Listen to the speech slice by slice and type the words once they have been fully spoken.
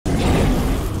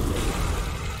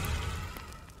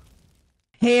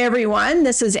Hey everyone,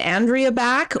 this is Andrea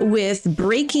back with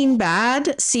Breaking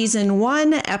Bad Season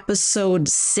 1, Episode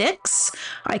 6.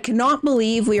 I cannot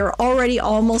believe we are already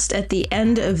almost at the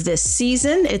end of this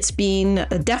season. It's been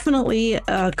definitely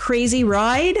a crazy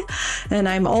ride, and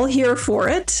I'm all here for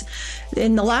it.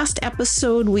 In the last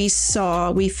episode we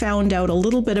found out a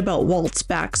little bit about Walt's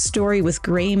backstory with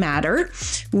gray matter.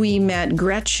 We met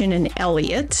Gretchen and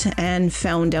Elliot and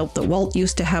found out that Walt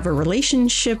used to have a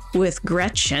relationship with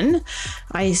Gretchen.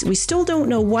 We still don't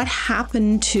know what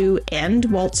happened to end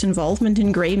Walt's involvement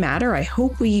in gray matter. I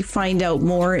hope we find out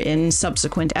more in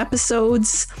subsequent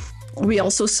episodes. We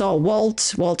also saw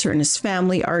Walter and his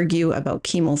family argue about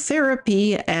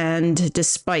chemotherapy, and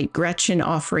despite Gretchen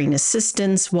offering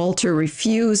assistance, Walter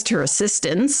refused her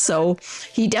assistance. So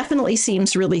he definitely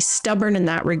seems really stubborn in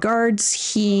that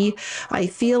regards. I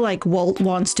feel like Walt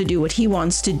wants to do what he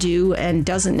wants to do and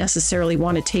doesn't necessarily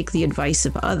want to take the advice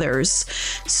of others.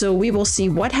 So we will see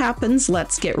what happens.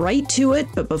 Let's get right to it.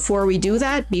 But before we do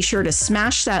that, be sure to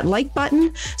smash that like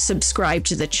button, subscribe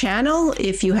to the channel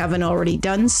if you haven't already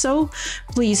done so.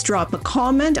 Please drop a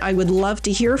comment. I would love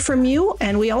to hear from you.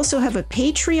 And we also have a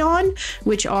Patreon,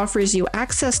 which offers you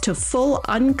access to full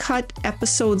uncut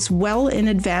episodes well in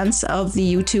advance of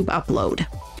the YouTube upload.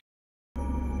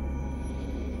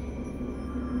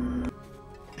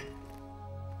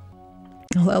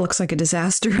 Well, that looks like a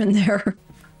disaster in there.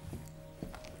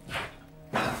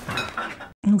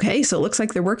 Okay, so it looks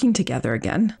like they're working together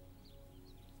again.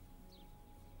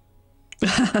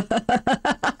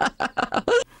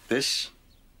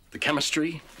 The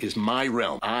chemistry is my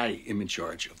realm. I am in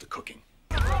charge of the cooking.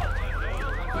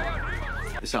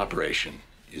 This operation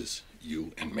is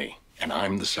you and me, and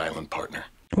I'm the silent partner.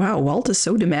 Wow, Walt is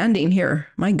so demanding here.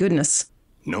 My goodness.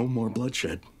 No more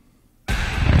bloodshed.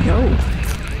 No.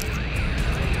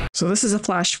 So this is a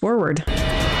flash forward.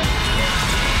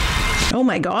 Oh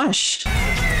my gosh.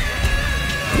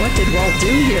 What did Walt do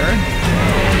here?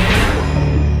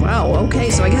 Wow,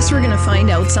 okay, so I guess we're going to find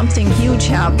out something huge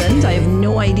happened. I have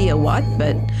no idea what,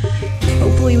 but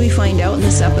hopefully we find out in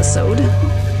this episode.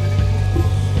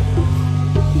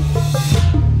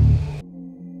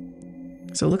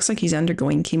 So it looks like he's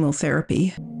undergoing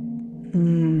chemotherapy.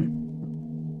 You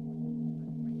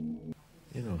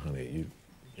know, honey,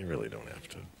 you really don't have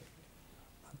to.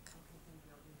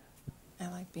 I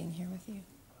like being here with you.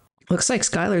 Looks like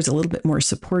Skylar's a little bit more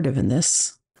supportive in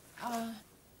this.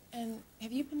 And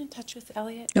have you been in touch with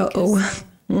Elliot? Uh-oh.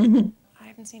 I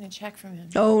haven't seen a check from him.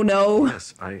 Oh no.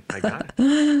 Yes, I got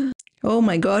it. Oh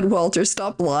my God, Walter,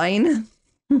 stop lying.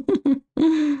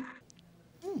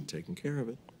 Taking care of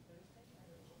it.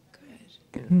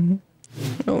 Good. Yeah.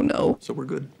 Oh no. So we're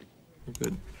good. We're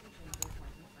good.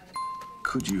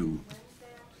 Could you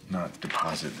not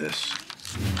deposit this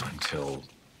until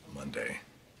Monday?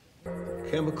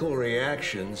 Chemical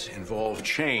reactions involve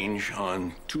change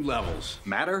on two levels,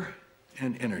 matter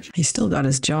and energy. He still got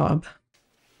his job.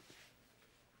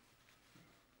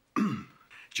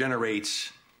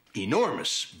 Generates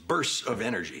enormous bursts of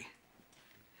energy.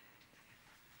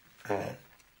 Who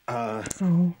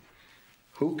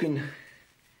can...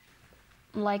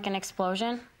 Like an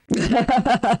explosion?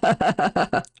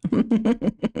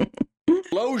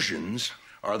 Explosions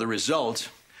are the result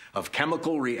of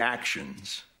chemical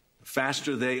reactions. The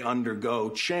faster they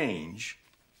undergo change,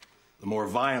 the more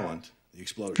violent the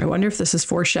explosion. I wonder if this is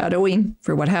foreshadowing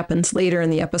for what happens later in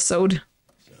the episode.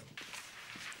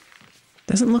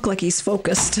 Doesn't look like he's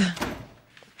focused.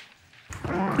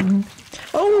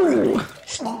 Oh!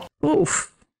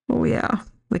 Oof. Oh yeah,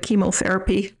 the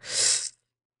chemotherapy.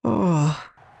 Oh.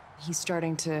 He's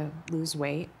starting to lose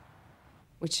weight,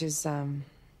 which is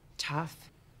tough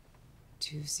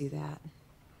to see that.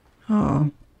 Oh.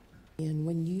 And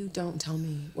when you don't tell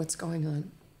me what's going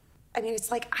on, I mean,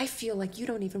 it's like I feel like you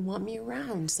don't even want me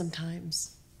around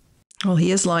sometimes. Well,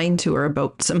 he is lying to her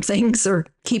about some things or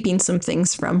keeping some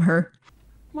things from her.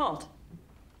 Walt,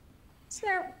 is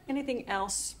there anything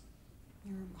else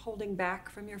you're holding back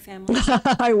from your family?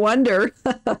 I wonder.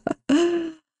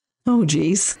 Oh,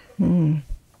 geez. I'm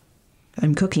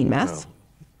cooking meth.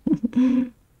 Well,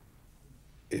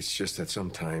 it's just that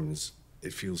sometimes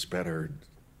it feels better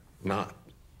not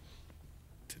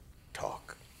to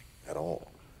talk at all.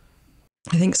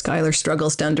 I think Skylar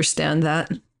struggles to understand that.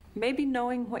 Maybe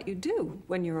knowing what you do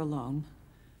when you're alone.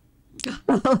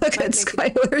 Look at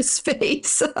Skylar's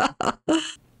face.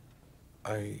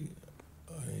 I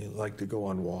like to go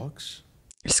on walks.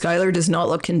 Skylar does not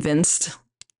look convinced.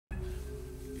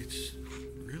 It's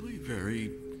really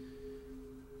very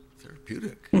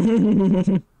therapeutic.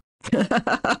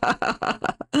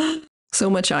 So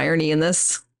much irony in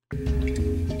this.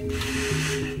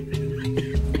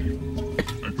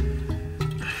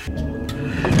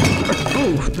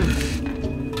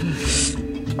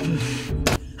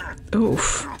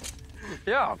 Oof.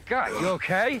 Yo, God, you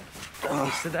okay?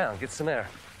 Sit down, get some air.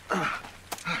 Oh,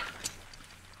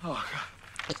 God.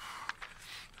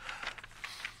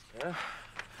 Yeah?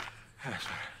 That's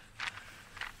better.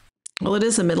 Well, it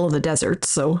is the middle of the desert,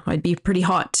 so I'd be pretty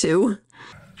hot too.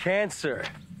 Cancer.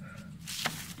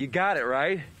 You got it,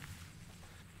 right?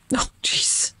 Oh,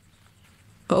 jeez.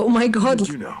 Oh my God. Did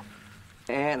you know?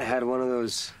 Aunt had one of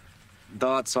those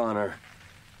dots on her.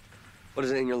 What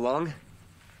is it, in your lung?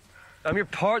 I'm your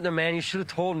partner, man. You should have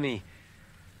told me.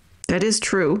 That is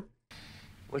true.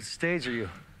 What stage are you?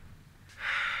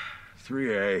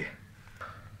 3A.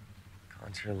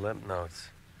 Onto your lymph nodes.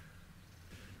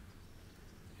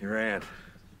 Your aunt.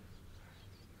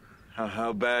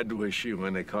 How bad was she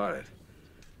when they caught it?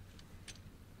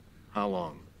 How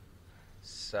long?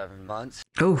 7 months.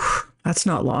 Oh, that's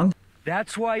not long.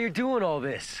 That's why you're doing all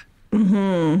this.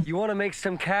 Mm-hmm. You want to make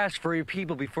some cash for your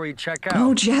people before you check out.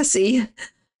 Oh, Jesse.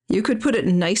 You could put it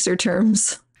in nicer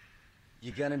terms.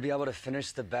 You gonna be able to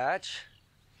finish the batch?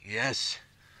 Yes.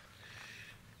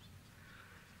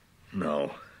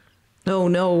 No. Oh,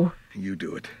 no. You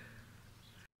do it.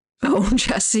 Oh,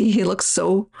 Jesse, he looks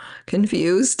so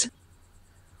confused.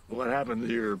 What happened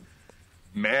to your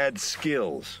mad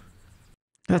skills?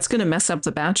 That's going to mess up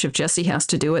the batch if Jesse has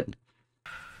to do it.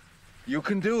 You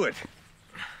can do it.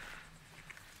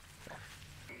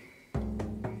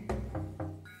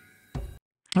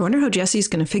 I wonder how Jesse's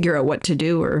going to figure out what to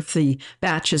do, or if the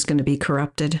batch is going to be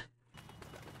corrupted.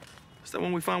 Is that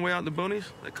one we found way out in the boonies?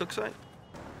 That cook site?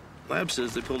 Lab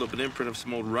says they pulled up an imprint of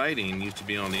some old writing used to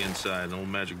be on the inside, an old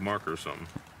magic marker or something.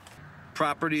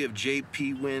 Property of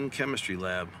J.P. Wynn Chemistry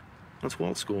Lab. That's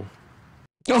Walt School.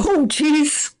 Oh,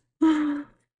 jeez.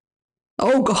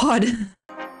 Oh, God.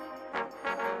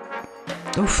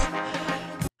 Oof.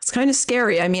 It's kind of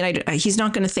scary. I mean, he's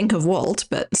not going to think of Walt,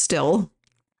 but still,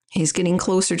 he's getting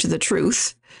closer to the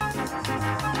truth.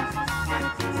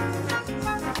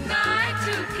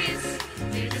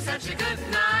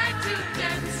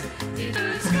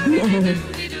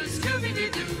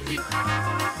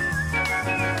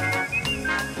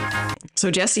 So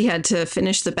Jesse had to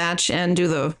finish the batch and do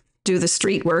the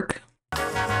street work.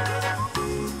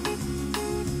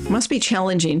 Must be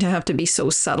challenging to have to be so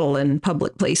subtle in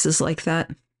public places like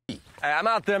that. Hey, I'm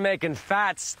out there making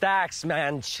fat stacks,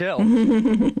 man. Chill.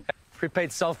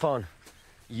 Prepaid cell phone.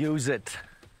 Use it.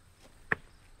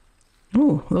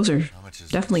 Oh, those are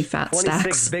definitely fat 26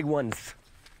 stacks. big ones.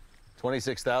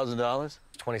 $26,000?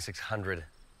 2,600.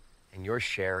 And your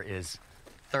share is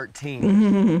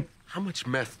 13. How much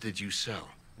meth did you sell?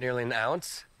 Nearly an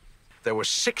ounce. There were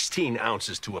 16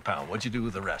 ounces to a pound. What'd you do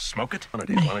with the rest? Smoke it? Why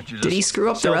don't you just Did he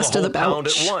screw up the sell rest of the whole pound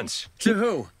pouch? at once? To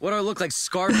who? What do I look like,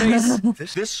 Scarface?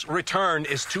 This return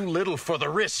is too little for the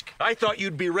risk. I thought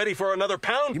you'd be ready for another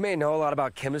pound. You may know a lot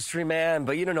about chemistry, man,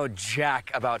 but you don't know jack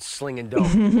about slinging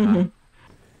dope.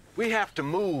 We have to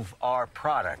move our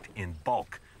product in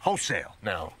bulk, wholesale.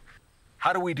 Now,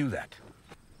 how do we do that?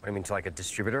 What do you mean, to like a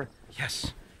distributor?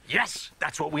 Yes. Yes,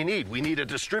 that's what we need. We need a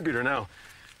distributor. Now,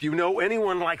 do you know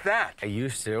anyone like that? I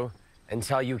used to,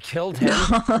 until you killed him.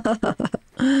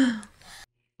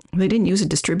 They didn't use a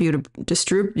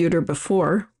distributor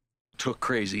before. Took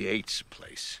Crazy Eight's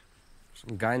place.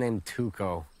 Some guy named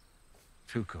Tuco.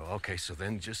 Tuco. Okay, so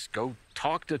then just go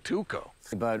talk to Tuco.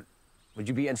 But would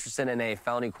you be interested in a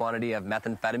felony quantity of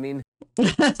methamphetamine?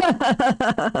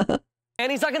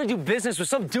 And he's not gonna do business with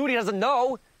some dude he doesn't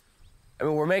know. I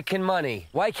mean, we're making money.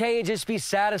 Why can't you just be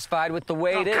satisfied with the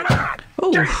way it is? Come on!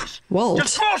 Oh, Jesus! Walt.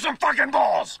 Just blow some fucking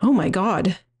balls! Oh my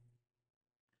God.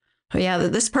 Oh yeah,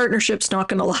 this partnership's not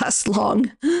going to last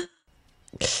long.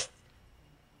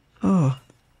 Oh.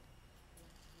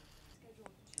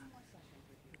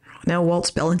 Now Walt's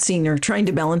balancing, or trying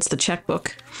to balance the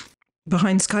checkbook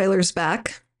behind Skylar's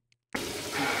back.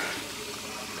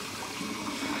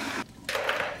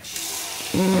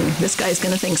 This guy's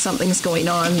going to think something's going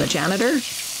on, the janitor.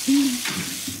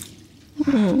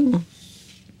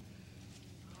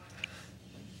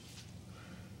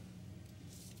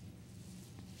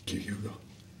 Hugo.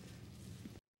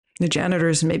 The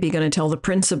janitor's maybe going to tell the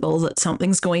principal that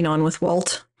something's going on with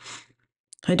Walt.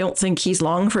 I don't think he's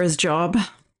long for his job.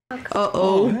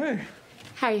 Uh-oh. Hey.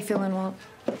 How are you feeling, Walt?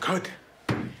 Good.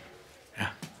 Yeah.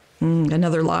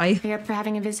 Another lie. Are you up for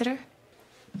having a visitor?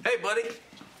 Hey, buddy.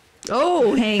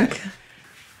 Oh, Hank.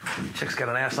 Chick's got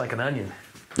an ass like an onion.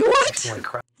 What?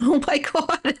 Oh my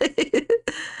God.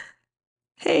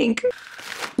 Hank.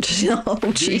 Oh,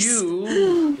 jeez. Do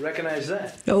you recognize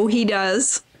that? Oh, he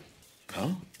does.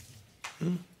 Oh?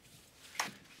 Well,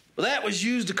 that was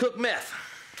used to cook meth.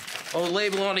 Oh, the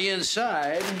label on the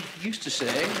inside used to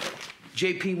say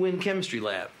J.P. Wynn Chemistry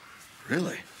Lab.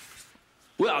 Really?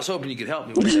 Well, I was hoping you could help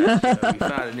me with that. We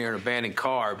found it near an abandoned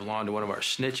car. It belonged to one of our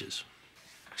snitches.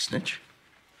 Snitch?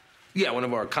 Yeah, one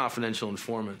of our confidential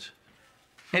informants.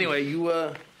 Anyway, you,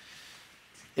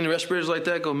 any respirators like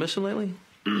that go missing lately?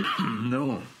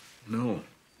 No.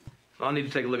 I'll need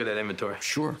to take a look at that inventory.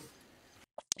 Sure.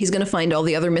 He's going to find all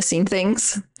the other missing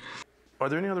things. Are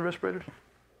there any other respirators?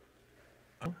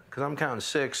 Because I'm counting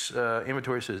 6.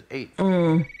 Inventory says 8.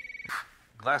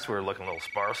 Glassware looking a little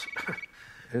sparse.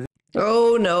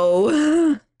 Oh,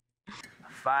 no.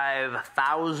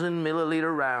 5,000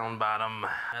 milliliter round bottom.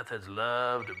 Methods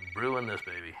love to brew in this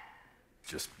baby.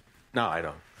 No, I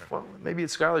don't. Well, maybe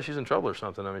it's Skylar. She's in trouble or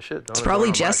something. I mean, shit. It's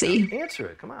probably Jesse. Answer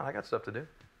it. Come on, I got stuff to do.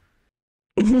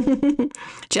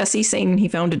 Jesse saying he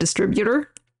found a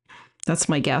distributor. That's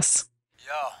my guess.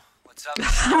 Yo, what's up?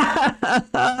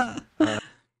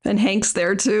 And Hank's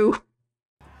there too.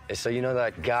 Hey, so you know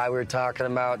that guy we were talking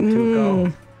about,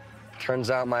 Tuco?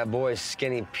 Turns out my boy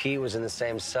Skinny Pete was in the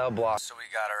same cell block. So we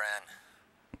got her in.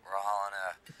 We're hauling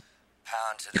a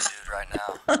pound to the dude right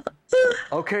now.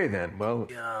 Okay, then. Well,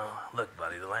 Yo, look,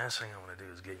 buddy, the last thing I want to do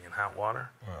is get you in hot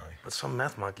water. Right. But some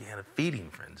meth monkey had a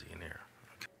feeding frenzy in here.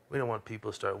 We don't want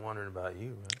people to start wondering about you,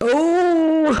 right?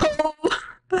 Oh,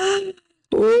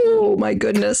 oh my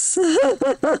goodness.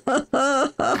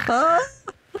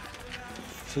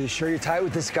 So you sure you're tight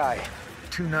with this guy?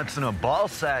 2 nuts in a ball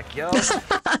sack, yo. Maybe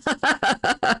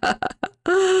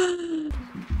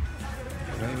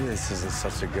this isn't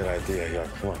such a good idea, yo.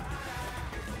 Come on.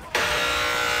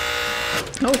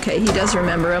 Okay, he does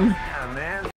remember him. Yeah,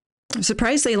 man. I'm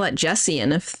surprised they let Jesse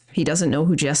in if he doesn't know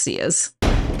who Jesse is.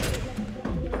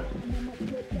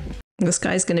 This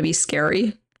guy's gonna be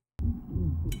scary.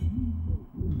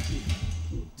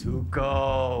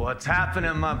 Tuco, what's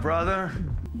happening, my brother?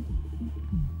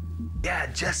 Yeah,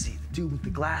 Jesse, the dude with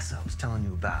the glass I was telling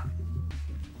you about.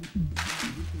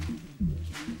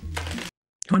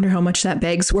 Wonder how much that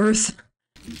bag's worth.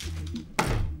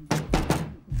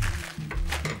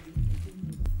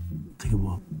 Take a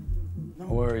walk. No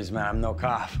worries, man. I'm no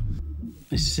cop.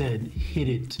 I said hit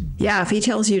it. Yeah, if he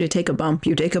tells you to take a bump,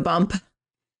 you take a bump.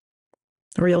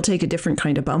 Or you'll take a different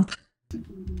kind of bump.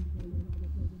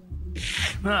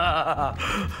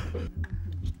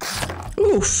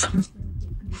 Oof.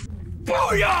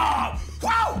 Booyah!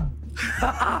 Wow!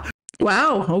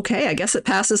 Wow, okay, I guess it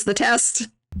passes the test.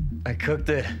 I cooked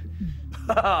it.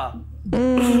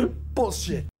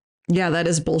 Bullshit. Yeah, that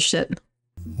is bullshit.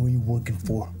 Who are you working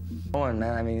for? Oh,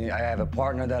 man, I mean, I have a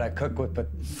partner that I cook with, but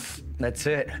that's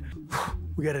it.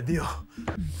 We got a deal.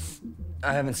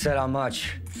 I haven't said how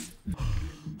much.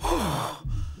 All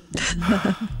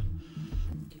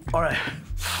right.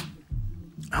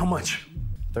 How much?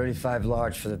 35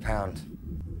 large for the pound.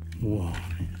 Whoa,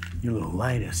 you're a little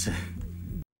light, I said.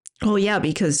 Oh yeah,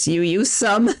 because you use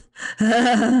some.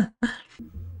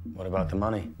 What about the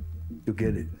money? You'll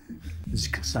get it. This is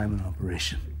a consignment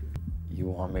operation. You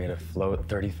want me to float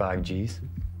 35 G's?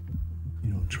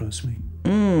 You don't trust me?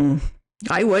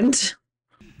 I wouldn't.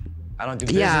 I don't do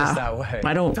business that way.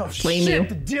 I don't blame you.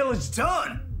 The deal is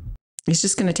done. He's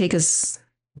just gonna take his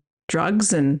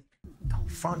drugs and... Don't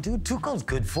front, dude. Tuco's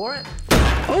good for it.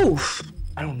 Oh!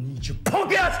 I don't need your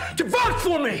punk ass to vote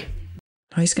for me!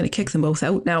 Oh, he's gonna kick them both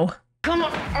out now. Come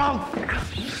on!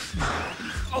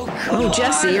 Oh,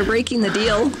 Jesse, you're breaking the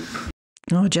deal.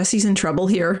 Oh, Jesse's in trouble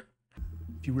here.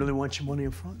 If you really want your money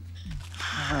up front?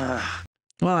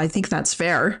 Well, I think that's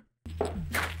fair.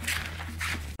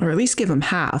 Or at least give him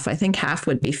half. I think half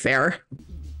would be fair.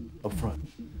 Up front.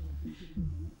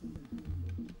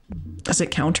 Does it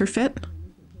counterfeit?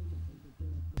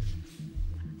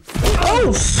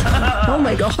 Oh! Oh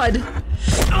my god.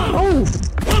 Oh!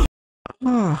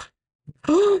 Oh,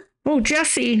 oh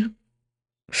Jesse.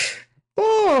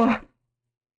 Oh!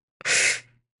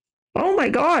 Oh my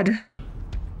god.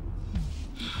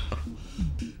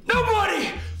 Nobody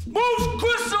moves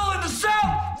crystal in the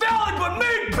South Valley but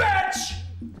me, bitch!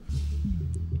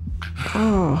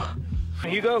 Oh.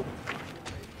 Here you go.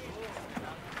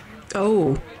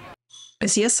 Oh.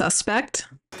 Is he a suspect?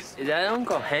 Is that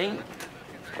Uncle Hank?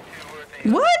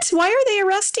 What? Why are they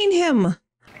arresting him?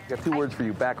 got 2 words for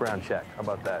you. Background check. How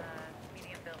about that?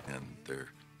 And they're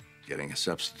getting a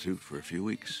substitute for a few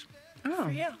weeks.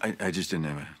 Oh. I just didn't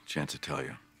have a chance to tell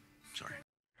you. Sorry.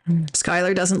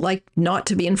 Skylar doesn't like not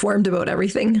to be informed about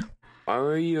everything. Why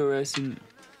were you arresting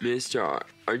Mr.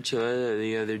 Archuleta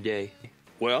the other day?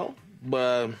 Well,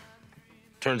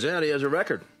 turns out he has a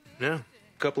record. Yeah,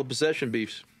 a couple of possession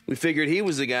beefs. We figured he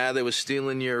was the guy that was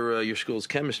stealing your school's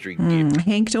chemistry gear.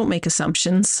 Hank, don't make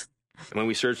assumptions. And when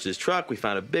we searched his truck, we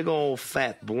found a big old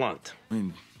fat blunt. I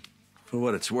mean, for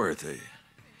what it's worth,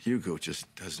 Hugo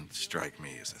just doesn't strike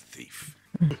me as a thief.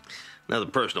 Another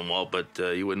personal, Walt, but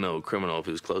you wouldn't know a criminal if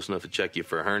he was close enough to check you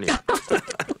for a hernia.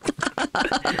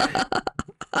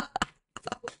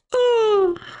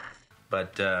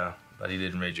 But he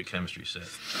didn't raid your chemistry set.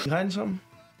 You hiding something?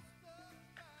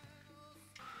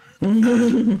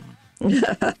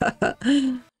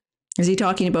 Is he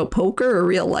talking about poker or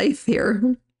real life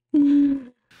here?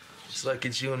 It's like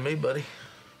it's you and me, buddy.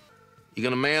 You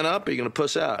gonna man up or you gonna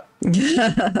puss out?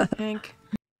 Hank.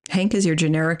 Hank is your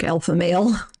generic alpha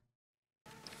male.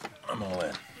 I'm all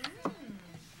in. What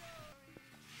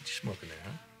you smoking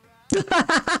there,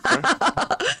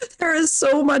 huh? There is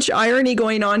so much irony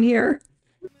going on here.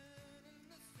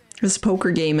 This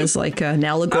poker game is like an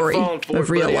allegory of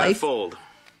real life. Oh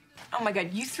my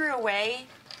god, you threw away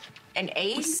an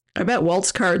ace? I bet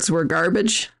Walt's cards were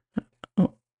garbage.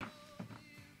 Oh,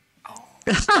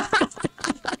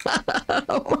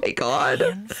 oh my god.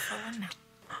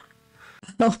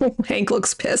 Oh, Hank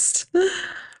looks pissed.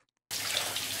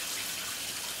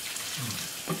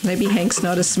 Maybe Hank's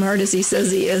not as smart as he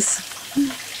says he is.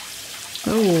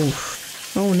 Oh.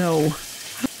 Oh no.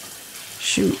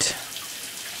 Shoot.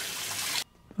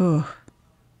 Oh.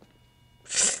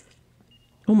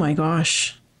 Oh my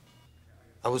gosh.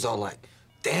 I was all like,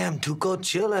 damn, Tuco,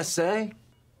 chill, S.A.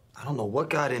 I don't know what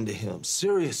got into him,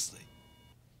 seriously.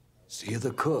 So you're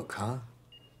the cook, huh?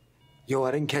 Yo,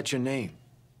 I didn't catch your name.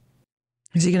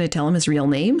 Is he going to tell him his real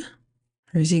name?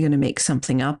 Or is he going to make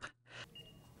something up?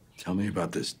 Tell me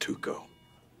about this Tuco.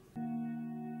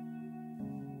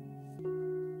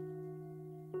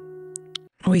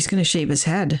 Oh, he's going to shave his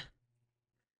head.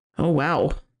 Oh,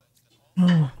 wow.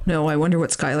 Oh, no, I wonder what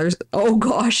Skylar's... Oh,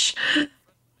 gosh.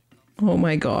 Oh,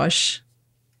 my gosh.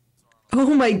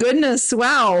 Oh, my goodness.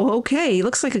 Wow. Okay, he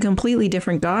looks like a completely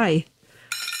different guy.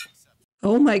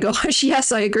 Oh, my gosh.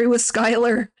 Yes, I agree with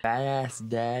Skylar. Badass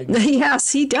dad.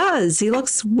 Yes, he does. He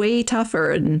looks way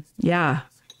tougher. And yeah,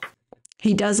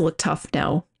 he does look tough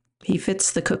now. He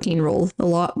fits the cooking role a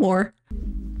lot more.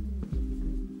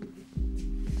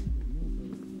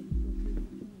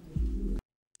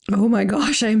 Oh my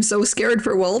gosh, I am so scared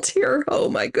for Walt here. Oh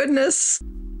my goodness.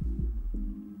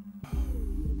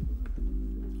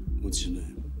 What's your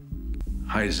name?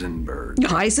 Heisenberg.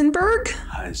 Heisenberg?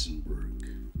 Heisenberg.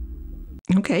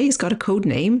 Okay, he's got a code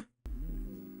name.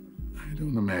 I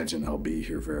don't imagine I'll be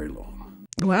here very long.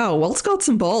 Wow, Walt's got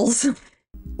some balls.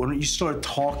 Why don't you start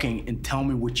talking and tell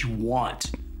me what you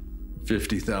want?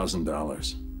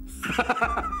 $50,000.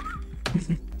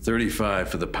 35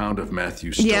 for the pound of meth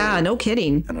you stole. Yeah, no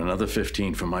kidding. And another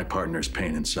 15 for my partner's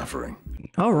pain and suffering.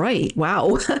 All right,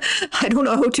 wow. I don't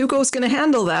know how Tuco's going to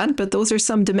handle that, but those are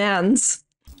some demands.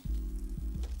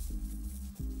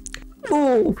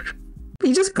 Oh,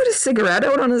 he just put a cigarette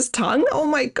out on his tongue? Oh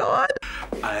my god.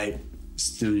 I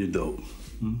steal your dope.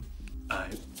 I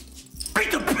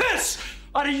beat the piss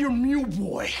out of your mule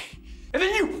boy. And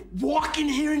then you walk in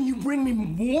here and you bring me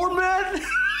more meth?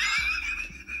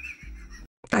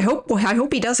 I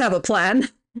hope he does have a plan.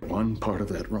 One part of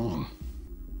that wrong.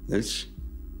 This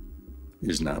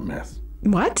is not meth.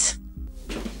 What?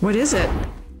 What is it?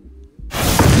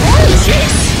 Oh,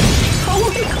 jeez! Oh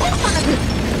my god!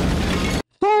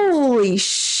 Holy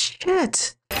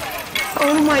shit!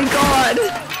 Oh my god!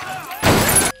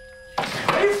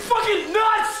 Are you fucking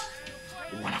nuts?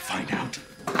 I want to find out.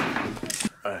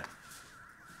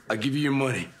 I'll give you your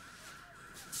money.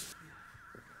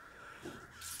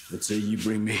 Let's say you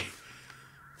bring me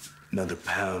another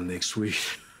pound next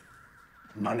week.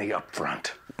 Money up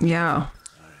front. Yeah.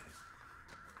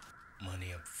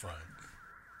 Money up front.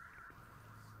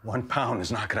 1 pound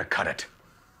is not going to cut it.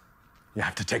 You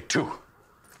have to take 2.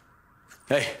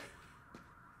 Hey,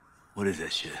 what is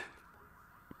that shit?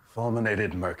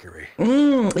 Fulminated mercury.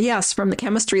 Yes, from the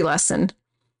chemistry lesson.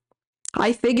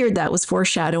 I figured that was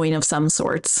foreshadowing of some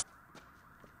sorts.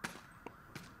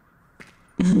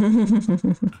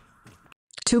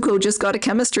 Tuco just got a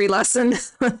chemistry lesson.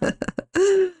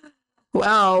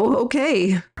 Wow,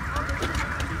 okay.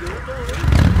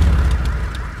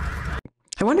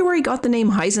 I wonder where he got the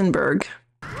name Heisenberg.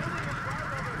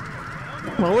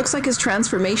 Well, it looks like his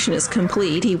transformation is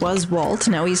complete. He was Walt,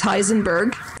 now he's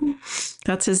Heisenberg.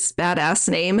 That's his badass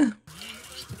name.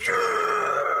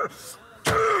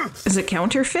 Is it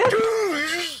counterfeit?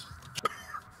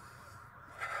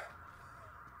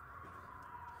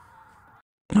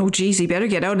 Oh geez, he better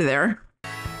get out of there.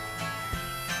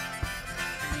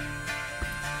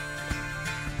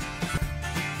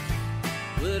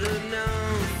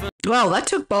 Wow, that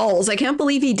took balls. I can't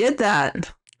believe he did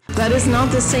that. That is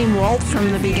not the same Walt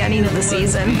from the beginning of the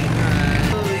season.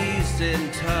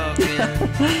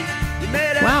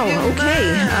 Wow,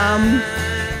 okay.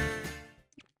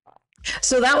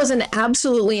 So that was an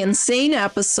absolutely insane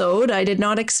episode. I did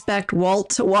not expect Walt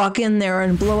to walk in there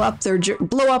and blow up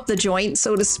the joint,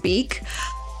 so to speak.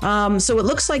 So it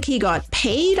looks like he got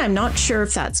paid. I'm not sure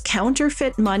if that's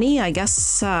counterfeit money. I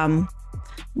guess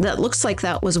that looks like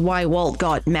that was why Walt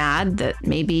got mad, that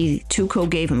maybe Tuco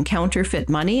gave him counterfeit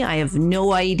money. I have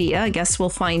no idea. I guess we'll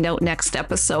find out next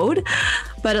episode.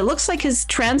 But it looks like his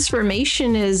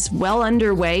transformation is well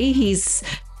underway.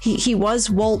 He was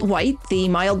Walt White, the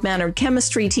mild-mannered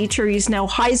chemistry teacher. He's now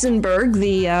Heisenberg,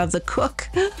 the cook.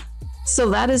 So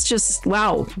that is just,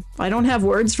 wow. I don't have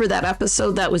words for that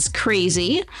episode. That was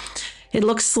crazy. It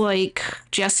looks like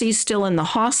Jesse's still in the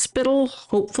hospital.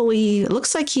 Hopefully, it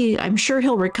looks like I'm sure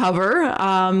he'll recover.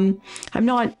 I'm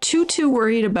not too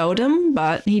worried about him,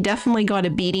 but he definitely got a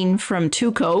beating from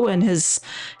Tuco and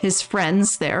his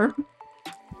friends there.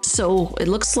 So it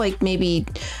looks like maybe,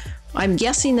 I'm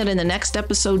guessing that in the next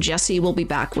episode, Jesse will be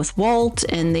back with Walt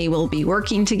and they will be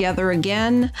working together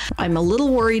again. I'm a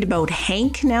little worried about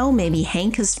Hank now. Maybe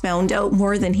Hank has found out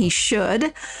more than he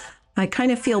should. I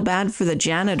kind of feel bad for the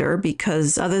janitor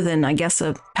because other than, I guess,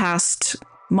 a past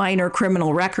minor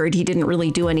criminal record, he didn't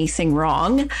really do anything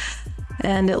wrong.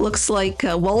 And it looks like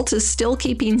Walt is still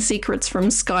keeping secrets from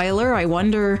Skylar. I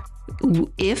wonder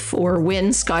if or when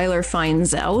Skylar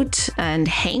finds out. And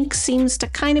Hank seems to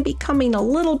kind of be coming a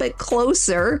little bit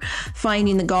closer,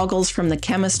 finding the goggles from the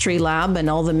chemistry lab and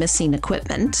all the missing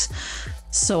equipment.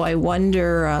 So I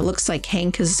wonder, looks like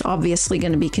Hank is obviously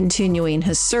going to be continuing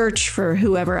his search for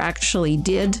whoever actually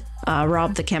did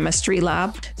rob the chemistry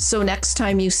lab. So next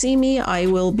time you see me, I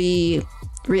will be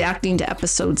reacting to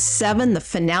episode 7, the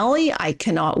finale. I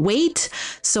cannot wait.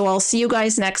 So I'll see you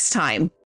guys next time.